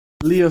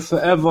Aaliyah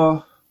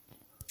Forever.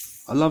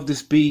 I love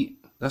this beat.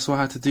 That's why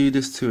I had to do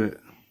this to it.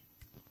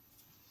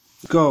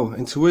 Go,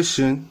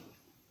 n2ition.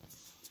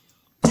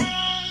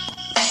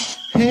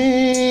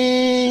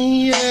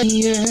 Hey, yeah,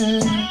 yeah.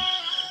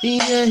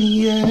 Yeah,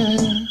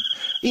 yeah.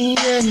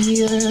 Yeah,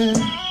 yeah.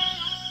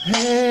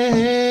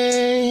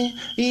 Hey,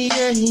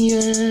 yeah,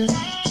 yeah.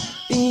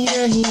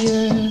 Yeah,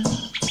 yeah.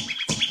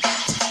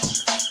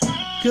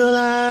 Girl,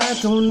 I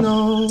don't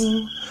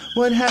know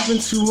what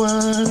happened to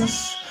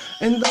us,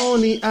 and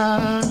only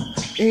I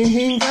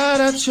ain't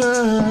got a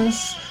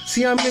trust.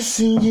 See, I'm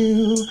missing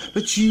you,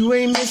 but you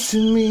ain't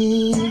missing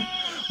me.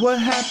 What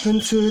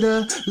happened to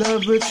the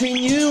love between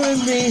you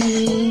and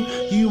me?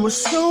 You were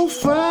so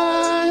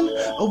fine,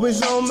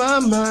 always on my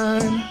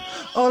mind.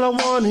 All I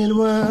wanted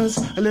was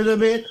a little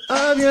bit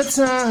of your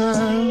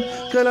time.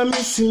 Girl, I'm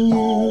missing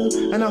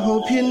you, and I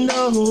hope you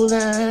know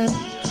that.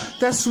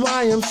 That's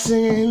why I'm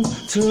singing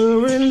to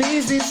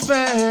release these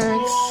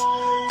facts.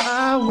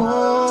 I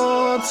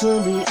want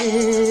to be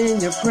in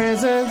your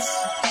presence,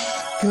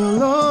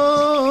 girl,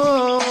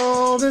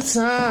 all the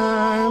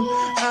time.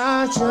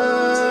 I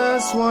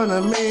just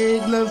wanna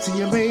make love to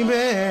you, baby,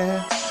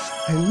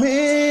 and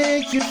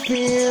make you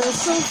feel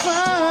so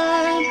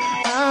fine.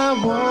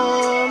 I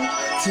want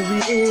to be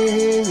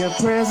in your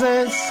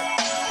presence,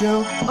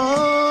 girl,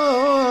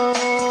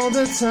 all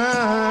the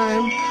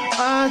time.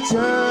 I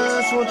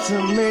just want to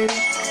make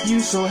you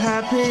so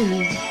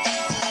happy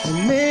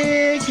and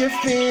make you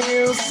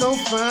feel so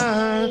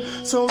fine.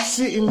 So I'm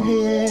sitting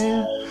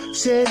here,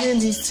 shedding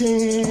these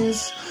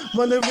tears,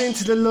 wondering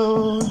to the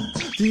Lord,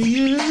 do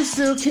you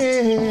still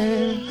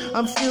care?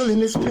 I'm feeling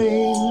this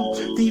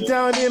pain deep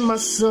down in my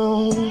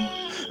soul,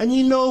 and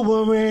you know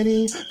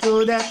already,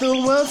 though, that the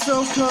world's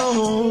so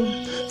cold.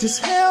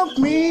 Just help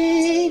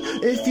me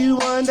if you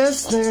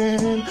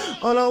understand.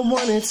 All I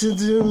wanted to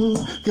do,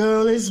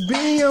 girl, is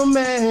be your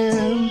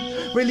man.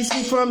 Release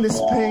me from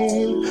this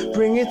pain,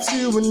 bring it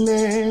to an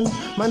end.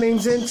 My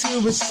name's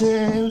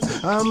n2ition,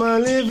 I'm a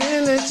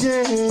living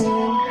legend.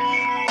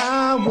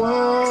 I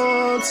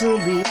want to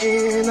be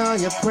in all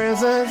your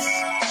presence,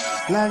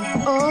 like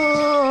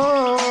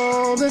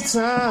all the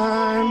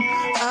time.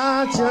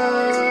 I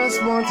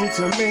just wanted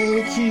to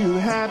make you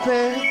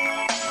happy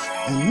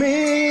and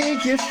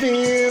make you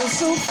feel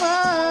so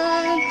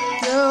fine.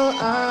 Girl,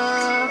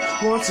 I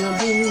want to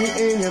be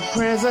in your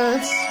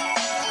presence,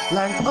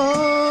 like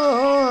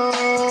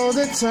all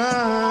the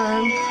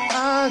time.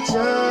 I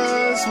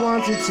just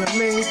wanted to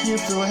make you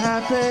feel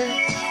happy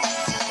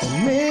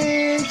and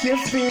make you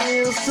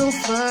feel so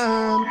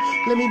fine.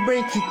 Let me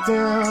break it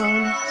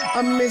down,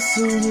 I'm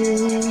missing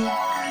you.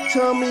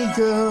 Tell me,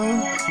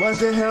 girl, what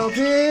the hell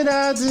did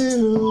I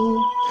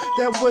do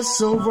that was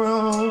so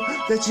wrong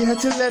that you had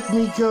to let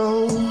me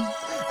go?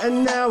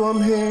 And now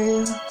I'm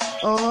here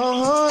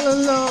all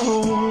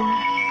alone.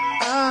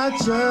 I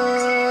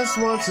just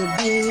want to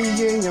be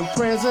in your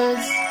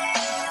presence,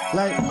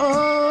 like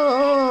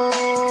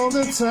all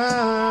the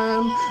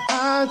time.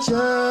 I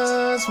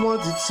just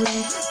wanted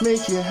to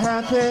make you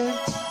happy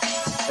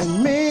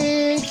and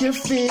make you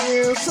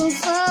feel so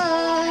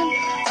fine.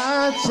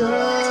 I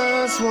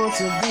just want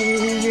to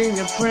be in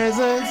your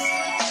presence,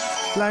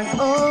 like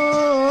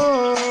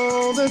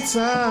all the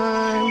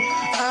time.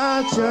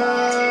 I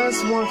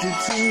just wanted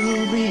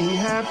to be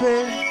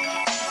happy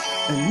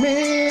and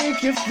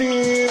make you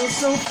feel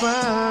so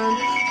fine.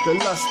 The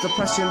lust, the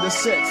passion, the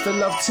sex, the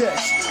love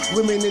text,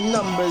 women in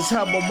numbers,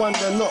 how I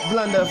wonder, not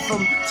blunder.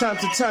 From time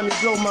to time you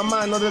blow my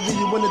mind, all that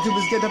you wanna do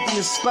is get up in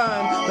your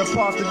spine. The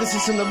path, the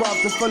distance and the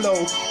route to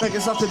follow, like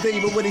it's after day,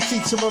 but when they see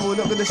tomorrow,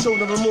 not gonna show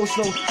no remorse,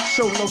 no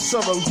show no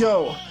sorrow.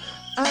 Yo,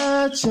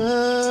 I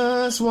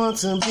just want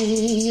to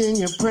be in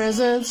your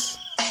presence,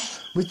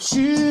 with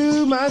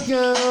you, my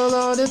girl,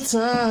 all the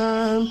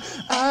time.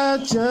 I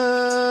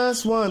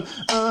just want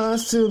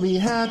us to be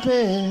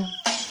happy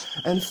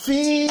and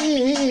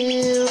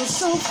feel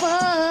so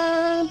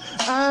fine.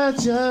 I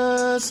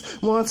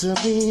just want to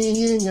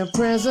be in your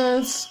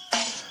presence,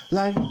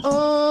 like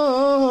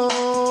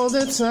all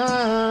the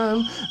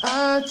time.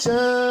 I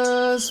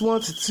just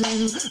wanted to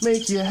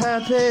make you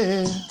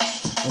happy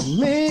and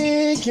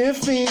make you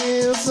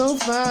feel so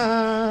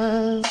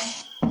fine.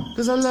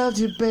 'Cause I loved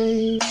you,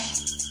 babe.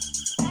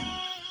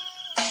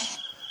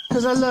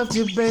 'Cause I loved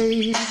you,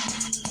 babe.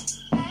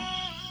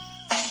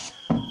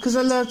 'Cause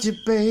I loved you,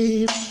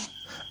 babe.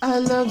 I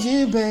love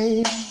you,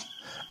 babe.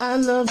 I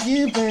love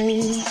you,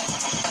 babe.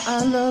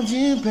 I love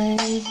you,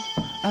 babe.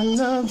 I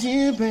love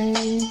you,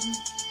 babe.